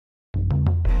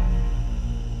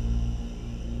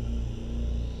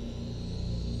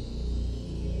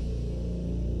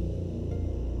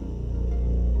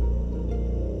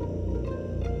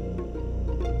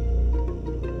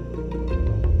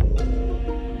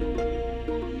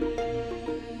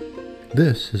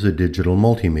This is a digital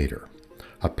multimeter,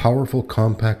 a powerful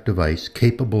compact device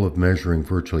capable of measuring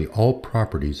virtually all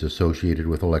properties associated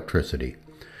with electricity,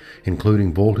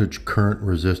 including voltage, current,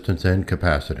 resistance, and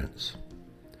capacitance.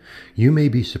 You may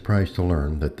be surprised to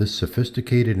learn that this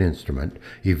sophisticated instrument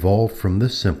evolved from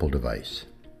this simple device.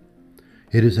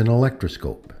 It is an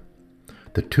electroscope,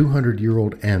 the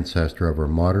 200-year-old ancestor of our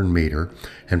modern meter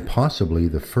and possibly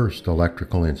the first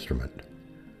electrical instrument.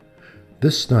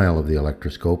 This style of the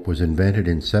electroscope was invented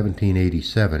in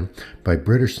 1787 by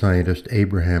British scientist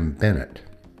Abraham Bennett.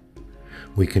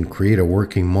 We can create a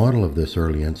working model of this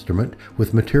early instrument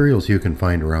with materials you can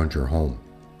find around your home.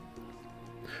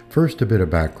 First, a bit of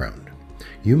background.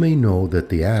 You may know that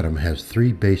the atom has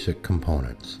three basic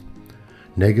components: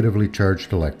 negatively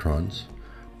charged electrons,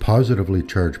 positively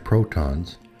charged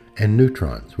protons, and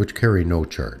neutrons, which carry no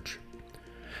charge.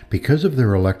 Because of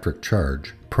their electric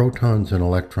charge, protons and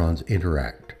electrons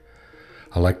interact.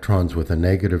 Electrons with a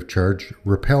negative charge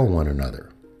repel one another.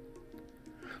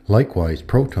 Likewise,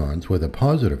 protons with a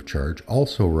positive charge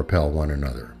also repel one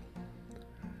another.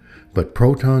 But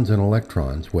protons and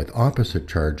electrons with opposite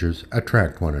charges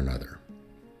attract one another.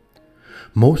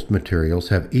 Most materials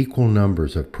have equal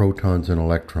numbers of protons and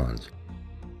electrons,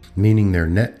 meaning their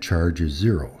net charge is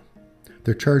zero.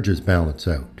 Their charges balance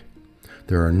out.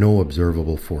 There are no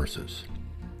observable forces.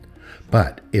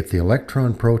 But if the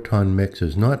electron-proton mix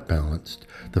is not balanced,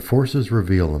 the forces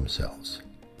reveal themselves.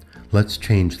 Let's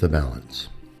change the balance.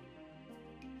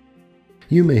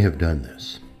 You may have done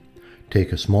this.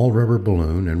 Take a small rubber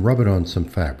balloon and rub it on some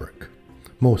fabric.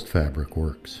 Most fabric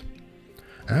works.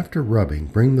 After rubbing,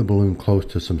 bring the balloon close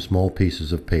to some small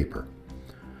pieces of paper.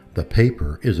 The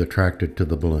paper is attracted to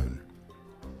the balloon.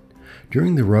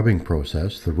 During the rubbing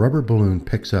process, the rubber balloon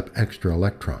picks up extra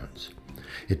electrons.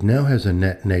 It now has a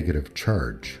net negative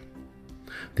charge.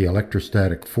 The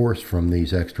electrostatic force from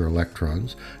these extra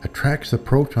electrons attracts the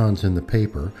protons in the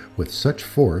paper with such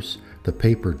force the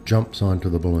paper jumps onto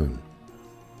the balloon.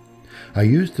 I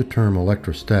use the term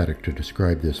electrostatic to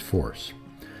describe this force.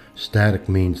 Static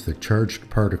means the charged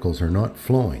particles are not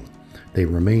flowing. They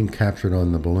remain captured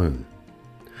on the balloon.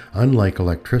 Unlike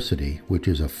electricity, which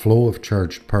is a flow of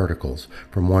charged particles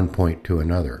from one point to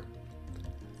another.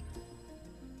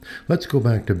 Let's go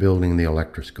back to building the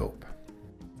electroscope.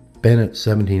 Bennett's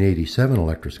 1787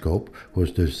 electroscope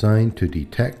was designed to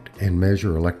detect and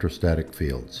measure electrostatic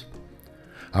fields.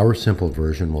 Our simple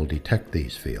version will detect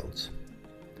these fields.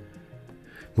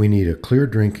 We need a clear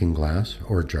drinking glass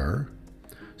or jar,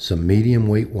 some medium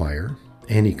weight wire,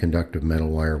 any conductive metal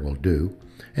wire will do,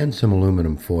 and some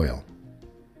aluminum foil.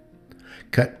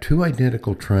 Cut two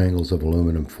identical triangles of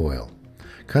aluminum foil.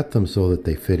 Cut them so that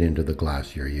they fit into the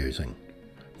glass you're using.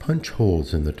 Punch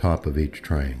holes in the top of each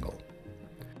triangle.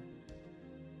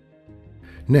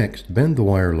 Next, bend the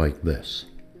wire like this,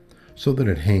 so that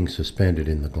it hangs suspended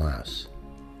in the glass.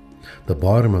 The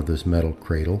bottom of this metal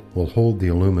cradle will hold the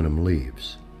aluminum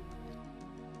leaves.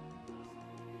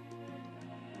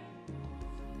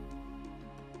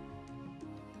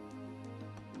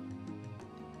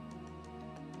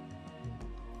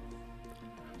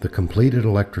 The completed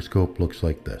electroscope looks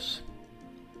like this.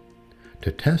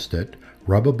 To test it,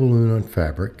 rub a balloon on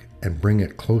fabric and bring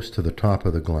it close to the top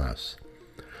of the glass.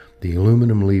 The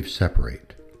aluminum leaves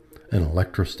separate. An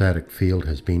electrostatic field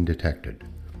has been detected.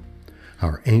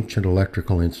 Our ancient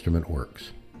electrical instrument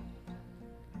works.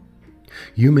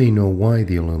 You may know why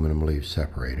the aluminum leaves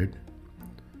separated.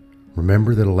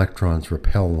 Remember that electrons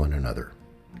repel one another.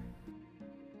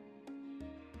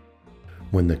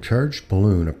 When the charged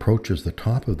balloon approaches the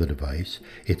top of the device,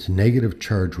 its negative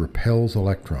charge repels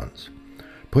electrons,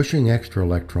 pushing extra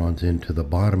electrons into the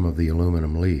bottom of the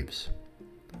aluminum leaves.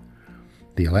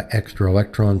 The extra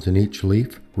electrons in each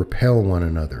leaf repel one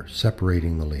another,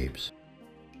 separating the leaves.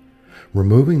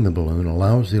 Removing the balloon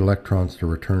allows the electrons to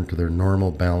return to their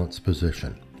normal balanced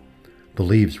position. The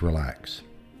leaves relax.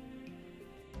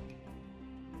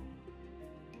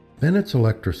 Bennett's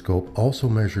electroscope also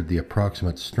measured the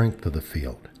approximate strength of the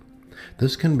field.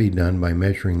 This can be done by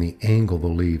measuring the angle the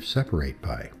leaves separate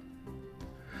by.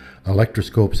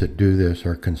 Electroscopes that do this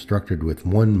are constructed with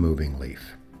one moving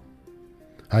leaf.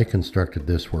 I constructed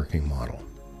this working model.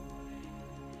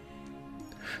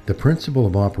 The principle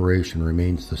of operation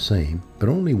remains the same, but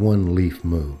only one leaf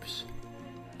moves.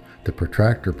 The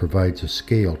protractor provides a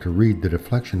scale to read the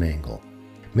deflection angle,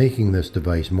 making this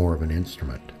device more of an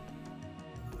instrument.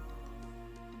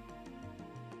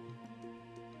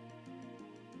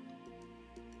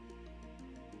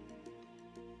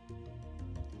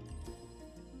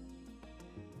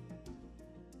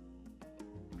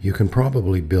 You can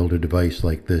probably build a device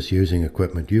like this using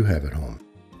equipment you have at home.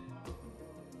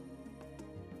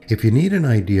 If you need an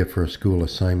idea for a school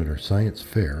assignment or science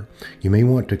fair, you may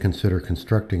want to consider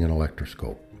constructing an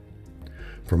electroscope.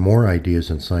 For more ideas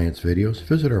and science videos,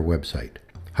 visit our website,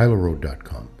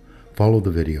 hylaroad.com. Follow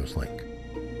the videos link.